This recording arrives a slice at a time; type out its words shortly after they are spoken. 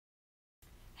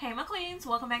queens,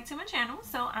 welcome back to my channel.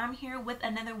 So I'm here with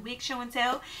another wig show and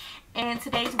tell, and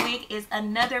today's wig is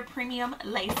another premium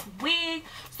lace wig.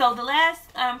 So the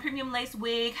last premium lace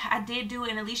wig I did do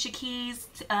an Alicia Keys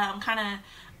kind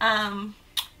of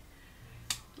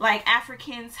like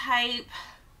African type,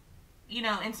 you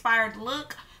know, inspired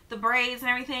look, the braids and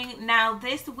everything. Now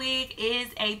this wig is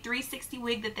a 360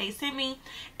 wig that they sent me,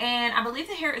 and I believe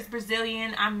the hair is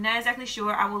Brazilian. I'm not exactly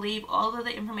sure. I will leave all of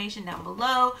the information down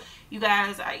below. You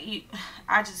guys, I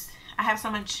have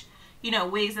so much, you know,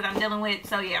 wigs that I'm dealing with,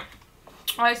 so yeah,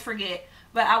 I always forget.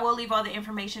 But I will leave all the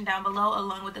information down below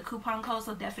along with the coupon code,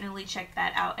 so definitely check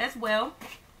that out as well.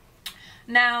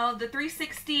 Now the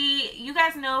 360, you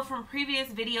guys know from previous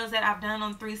videos that I've done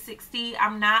on 360,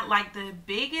 I'm not like the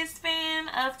biggest fan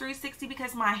of 360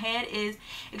 because my head is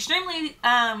extremely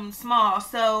small,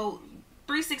 so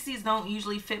 360s don't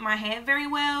usually fit my head very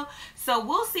well. So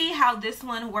we'll see how this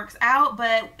one works out.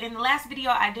 But in the last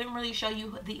video I didn't really show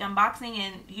you the unboxing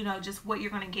and, you know, just what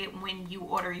you're going to get when you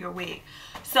order your wig.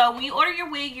 So when you order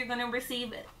your wig, you're going to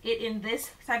receive it in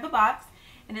this type of box.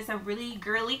 And it's a really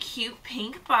girly, cute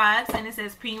pink box. And it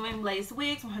says Premium Lace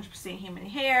Wigs, 100% human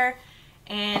hair.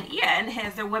 And yeah, and it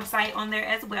has their website on there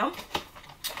as well.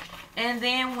 And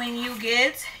then when you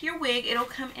get your wig, it'll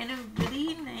come in a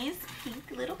really nice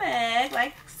pink little bag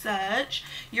like such.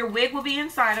 Your wig will be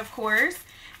inside, of course.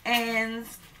 And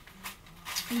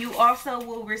you also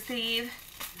will receive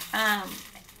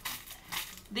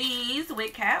these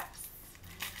wig caps.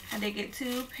 And they get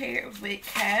 2 pair of wig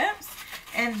caps.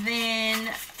 And then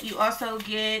you also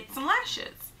get some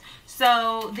lashes.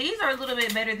 So these are a little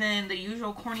bit better than the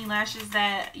usual corny lashes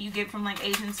that you get from like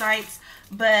Asian sites.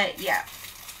 But yeah.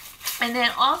 And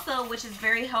then also, which is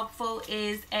very helpful,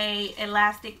 is a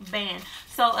elastic band.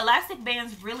 So elastic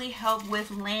bands really help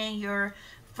with laying your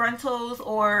frontals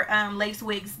or lace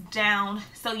wigs down,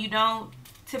 so you don't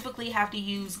typically have to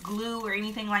use glue or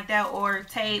anything like that, or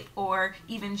tape, or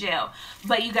even gel.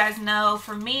 But you guys know,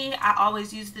 for me, I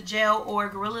always use the gel or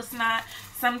Gorilla Snot,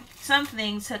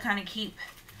 something to kind of keep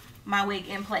my wig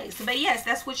in place. But yes,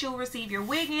 that's what you'll receive your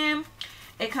wig in.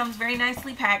 It comes very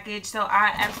nicely packaged, so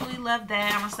I absolutely love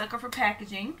that. I'm a sucker for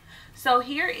packaging. So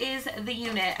here is the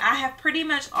unit. I have pretty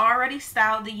much already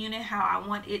styled the unit how I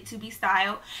want it to be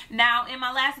styled. Now, in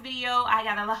my last video, I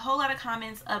got a whole lot of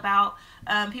comments about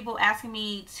people asking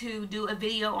me to do a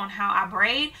video on how I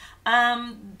braid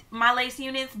my lace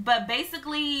units. But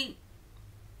basically,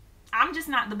 I'm just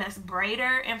not the best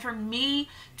braider. And for me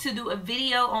to do a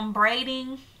video on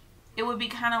braiding, it would be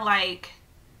kind of like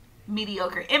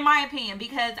mediocre in my opinion,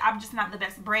 because I'm just not the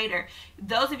best braider.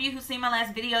 Those of you who see my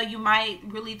last video, you might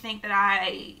really think that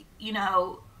I, you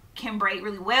know, can braid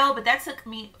really well, but that took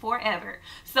me forever.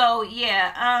 So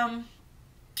yeah,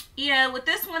 yeah, with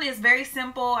this one is very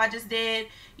simple. I just did,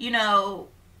 you know,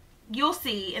 you'll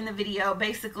see in the video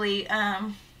basically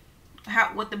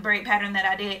what the braid pattern that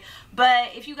I did.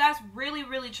 But if you guys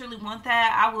really truly want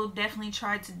that, I will definitely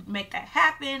try to make that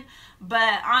happen.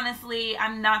 But honestly,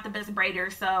 I'm not the best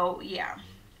braider, so yeah.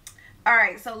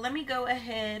 Alright, so let me go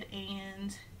ahead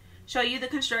and show you the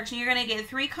construction. You're going to get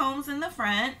 3 combs in the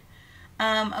front,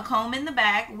 a comb in the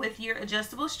back with your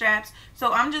adjustable straps.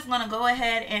 So I'm just going to go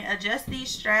ahead and adjust these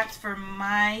straps for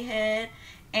my head.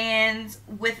 And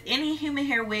with any human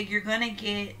hair wig, you're going to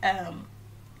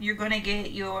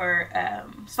get your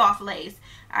soft lace.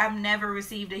 I've never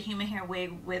received a human hair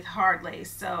wig with hard lace,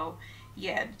 so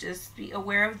yeah, just be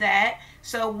aware of that.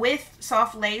 So with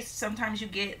soft lace, sometimes you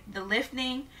get the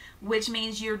lifting, which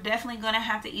means you're definitely going to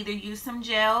have to either use some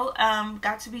gel,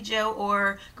 got to be gel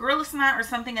or Gorilla Snot or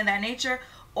something of that nature,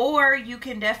 or you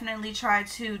can definitely try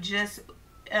to just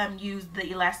use the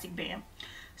elastic band.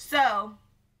 So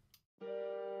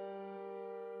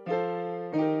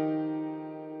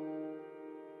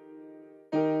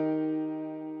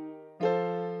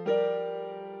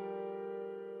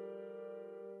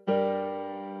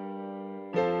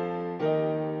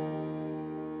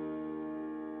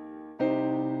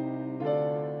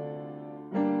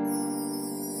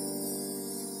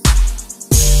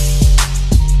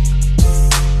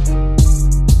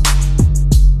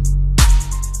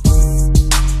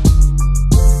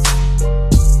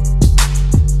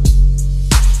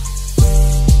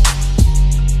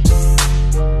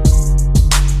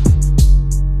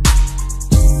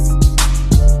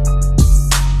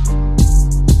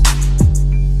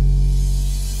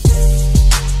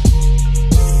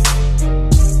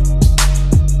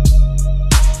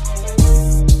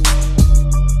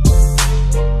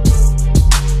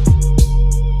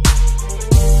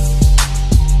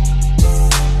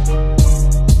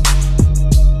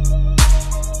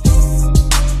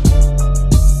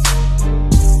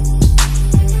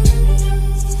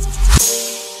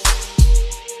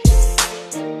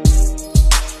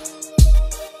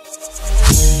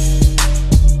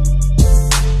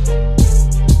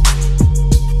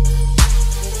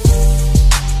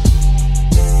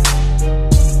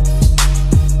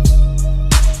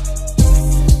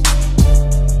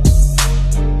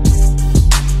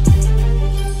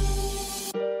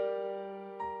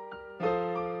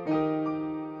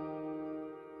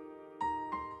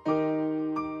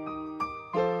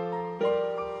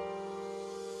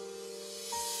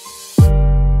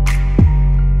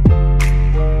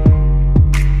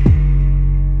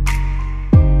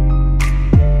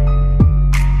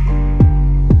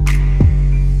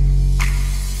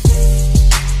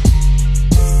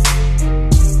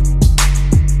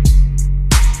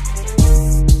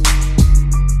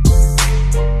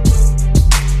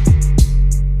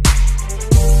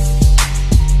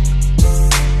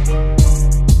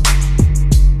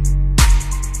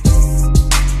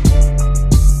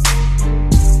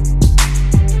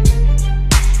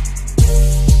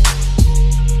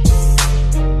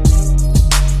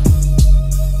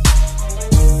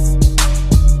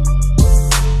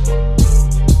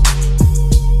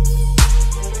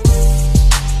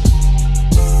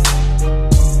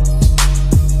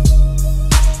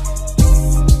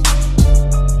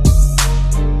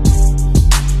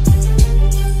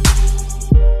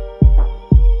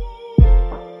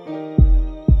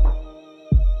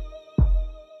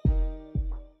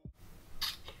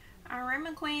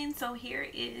queen, so here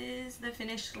is the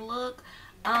finished look.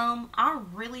 I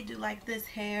really do like this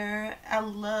hair. I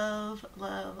love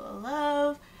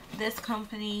this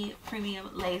company, Premium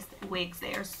Lace Wigs.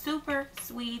 They are super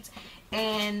sweet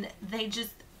and they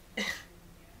just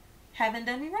haven't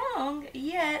done me wrong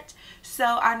yet. So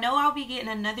I know I'll be getting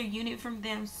another unit from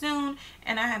them soon,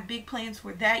 and I have big plans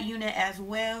for that unit as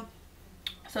well.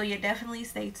 So yeah, definitely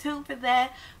stay tuned for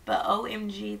that. But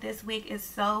OMG, this wig is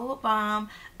so bomb.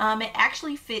 It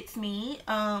actually fits me.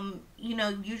 You know,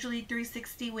 usually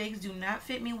 360 wigs do not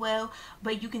fit me well,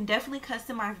 but you can definitely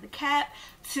customize the cap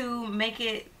to make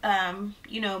it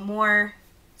you know, more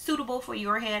suitable for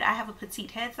your head. I have a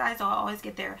petite head size, so I always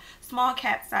get their small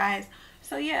cap size.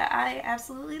 So yeah, I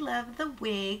absolutely love the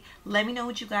wig. Let me know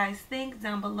what you guys think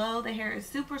down below. The hair is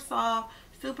super soft,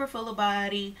 super full of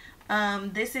body.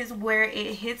 This is where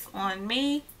it hits on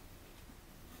me.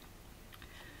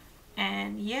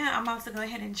 And yeah, I'm about to go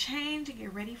ahead and change and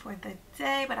get ready for the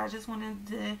day, but I just wanted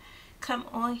to come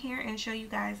on here and show you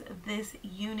guys this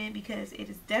unit because it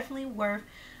is definitely worth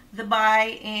the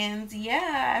buy. And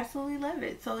yeah, I absolutely love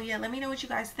it. So yeah, let me know what you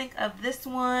guys think of this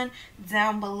one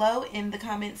down below in the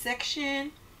comment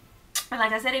section. And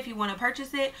like I said, if you want to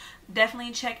purchase it,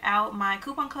 definitely check out my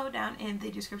coupon code down in the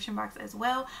description box as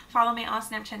well. Follow me on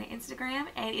Snapchat and Instagram.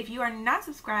 And if you are not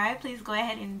subscribed, please go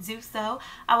ahead and do so.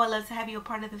 I would love to have you a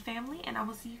part of the family. And I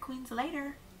will see you queens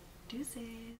later.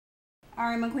 Deuces.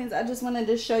 Alright, my queens, I just wanted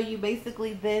to show you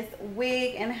basically this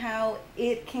wig and how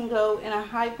it can go in a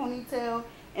high ponytail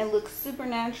and look super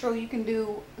natural. You can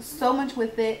do so much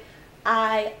with it.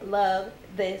 I love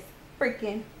this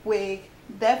freaking wig.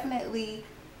 Definitely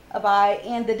a buy.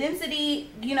 And the density,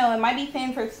 you know, it might be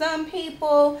thin for some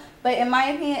people, but in my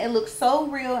opinion, it looks so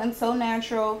real and so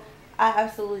natural. I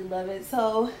absolutely love it.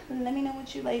 So let me know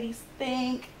what you ladies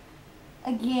think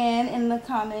again in the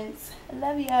comments. I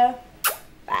love ya.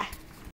 Bye.